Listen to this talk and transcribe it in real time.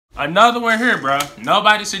Another one here, bro.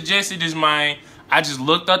 Nobody suggested this, man. I just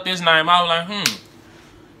looked up this name. I was like,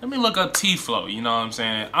 let me look up Tflow. You know what I'm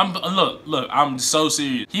saying? Look, I'm so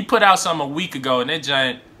serious. He put out something a week ago, and that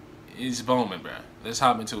giant is booming, bro. Let's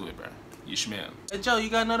hop into it, bro. You smell. Hey, Joe,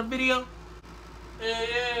 you got another video?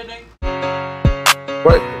 Yeah, nigga.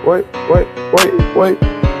 Wait,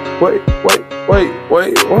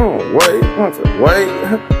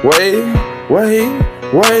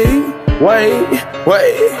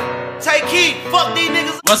 Take heat, fuck these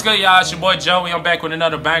niggas. What's good, y'all? It's your boy Joey. I'm back with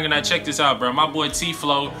another banger. Now check this out, bro. My boy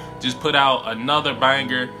Tflow just put out another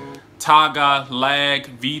banger,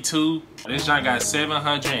 TAGALAG V2. This joint got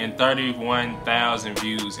 731,000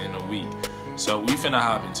 views in a week. So we finna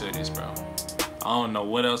hop into this, bro. I don't know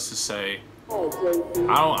what else to say. I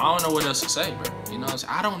don't know what else to say, bro. You know what I'm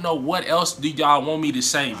saying? I don't know what else do y'all want me to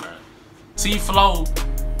say, bro. Tflow,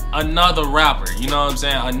 another rapper, you know what I'm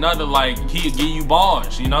saying? Another, like, he'll give you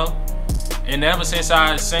bars, you know? And ever since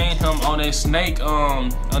I seen him on that snake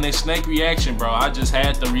reaction, bro, I just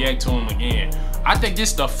had to react to him again. I think this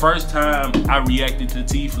is the first time I reacted to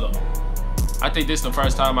Tflow. I think this is the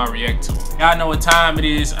first time I react to him. Y'all know what time it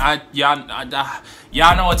is. Y'all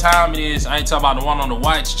know what time it is. I ain't talking about the one on the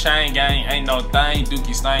watch. Chain gang, ain't no thing.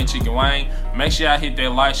 Dookie Stain, Chicken Wang. Make sure y'all hit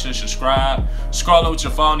that like, share, subscribe. Scroll up with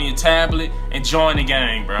your phone and your tablet and join the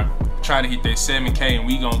gang, bro. Trying to hit that 7K and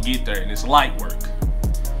we gonna get there. And it's light work.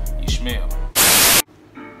 You smell.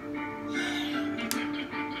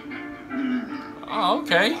 Oh,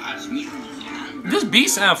 okay. This beat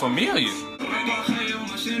sound familiar.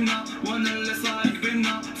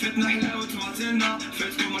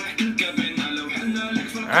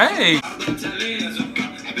 Hey.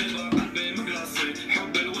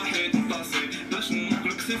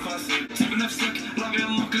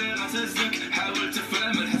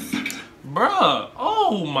 Bruh,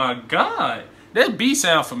 oh my god. That beat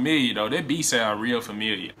sound familiar though. That beat sound real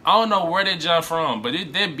familiar. I don't know where that jump from, but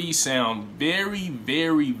that beat sound very,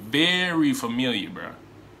 very, very familiar, bro.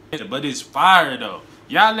 But it's fire though.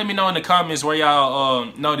 Y'all let me know in the comments where y'all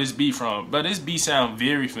know this beat from. But this beat sound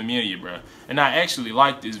very familiar, bro. And I actually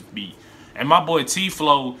like this beat. And my boy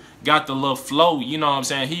Tflow got the little flow, you know what I'm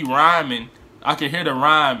saying? He rhyming. I can hear the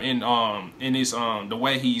rhyme in his the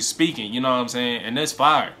way he's speaking, you know what I'm saying? And that's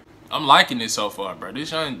fire. I'm liking this so far, bro.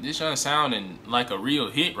 This ain't sounding like a real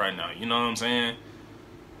hit right now, you know what I'm saying?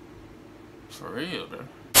 For real, bro.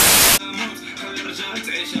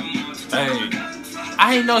 Hey,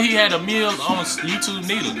 I didn't know he had a meal on YouTube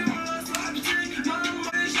neither.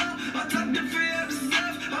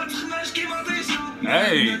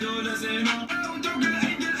 Hey.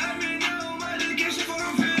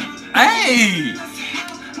 Hey.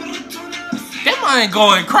 That man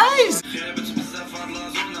going crazy.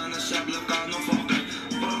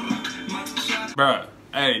 Bruh,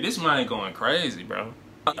 hey, this man going crazy, bro.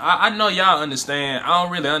 I know y'all understand. I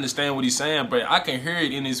don't really understand what he's saying, but I can hear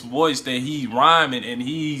it in his voice that he's rhyming and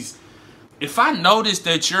he's... If I notice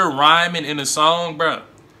that you're rhyming in a song, bro,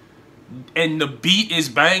 and the beat is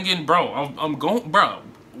banging, bro, I'm going... Bro,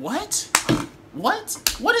 what? What?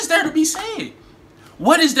 What is there to be said?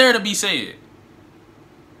 What is there to be said?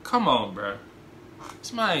 Come on, bro.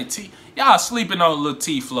 This man y'all sleeping on little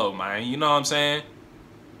Tflow, man. You know what I'm saying?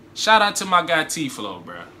 Shout out to my guy Tflow,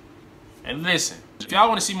 bro. And listen, if y'all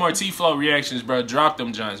want to see more Tflow reactions, bro, drop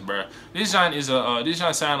them joints, bro. This joint is this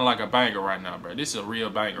joint sounding like a banger right now, bro. This is a real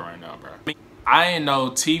banger right now, bro. I ain't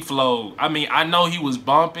know Tflow. I mean, I know he was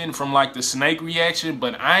bumping from like the snake reaction,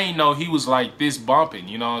 but I ain't know he was like this bumping.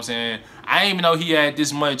 You know what I'm saying? I didn't even know he had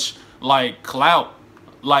this much like clout,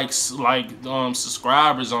 like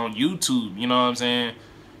subscribers on YouTube. You know what I'm saying?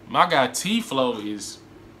 My guy Tflow is...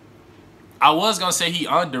 I was gonna say he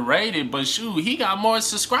underrated, but shoot, he got more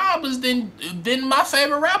subscribers than my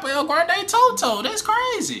favorite rapper, El Grande Toto. That's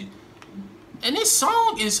crazy. And this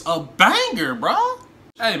song is a banger, bro.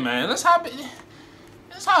 Hey man, let's hop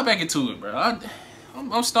back into it, bro.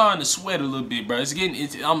 I'm starting to sweat a little bit, bro.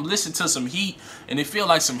 I'm listening to some heat, and it feel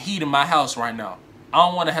like some heat in my house right now. I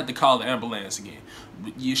don't want to have to call the ambulance again.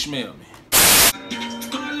 But you smell me.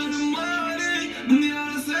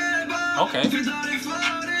 Okay.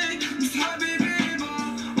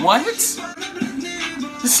 What?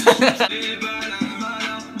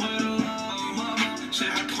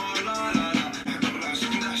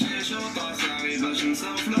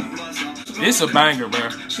 It's a banger, bro.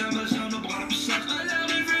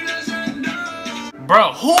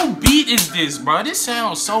 Bro, who beat is this, bro? This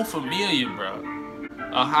sounds so familiar, bro.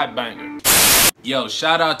 A hot banger. Yo,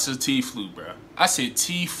 shout out to Tflow, bro. I said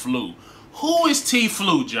Tflow. Who is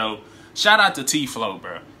Tflow, Joe? Shout out to Tflow,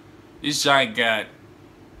 bro. This giant got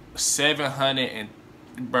 700 and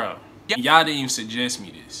bro, y'all didn't even suggest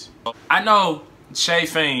me this. I know Shay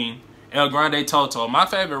Fiend, El Grande Toto, my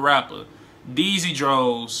favorite rapper, Deezy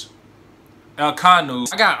Droz, El Kanu.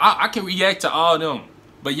 I can react to all them.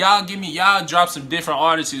 But y'all drop some different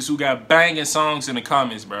artists who got banging songs in the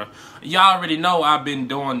comments, bro. Y'all already know I've been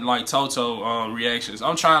doing like Toto reactions.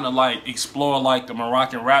 I'm trying to like explore like the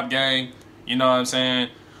Moroccan rap game. You know what I'm saying?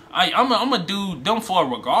 I'm gonna do them for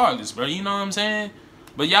regardless, bro. You know what I'm saying?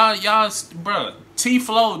 But y'all, bro,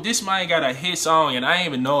 Tflow, this man got a hit song and I ain't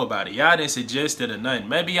even know about it. Y'all didn't suggest it or nothing.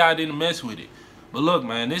 Maybe y'all didn't mess with it. But look,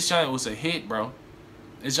 man, this joint was a hit, bro.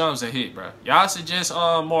 This joint was a hit, bro. Y'all suggest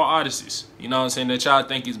more artists, you know what I'm saying, that y'all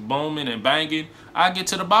think is booming and banging. I get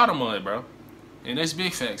to the bottom of it, bro. And that's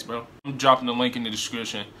big facts, bro. I'm dropping the link in the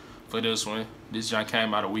description for this one. This joint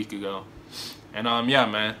came out a week ago. And yeah,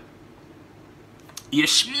 man. You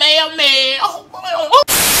smell me.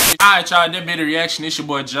 Alright, y'all, that be the reaction. It's your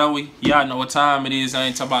boy Joey. Y'all know what time it is. I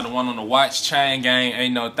ain't talking about the one on the watch. Chain gang,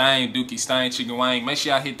 ain't no thing. Dookie Stain, Chicken Wang. Make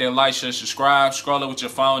sure y'all hit that like, share, subscribe. Scroll it with your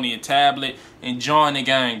phone and your tablet. And join the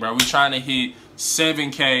gang, bro. We trying to hit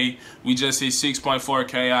 7K. We just hit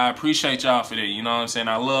 6.4K. I appreciate y'all for that. You know what I'm saying?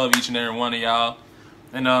 I love each and every one of y'all.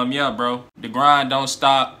 And yeah, bro. The grind don't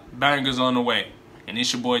stop. Bangers on the way. And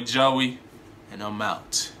it's your boy Joey. And I'm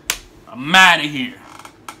out. I'm out of here.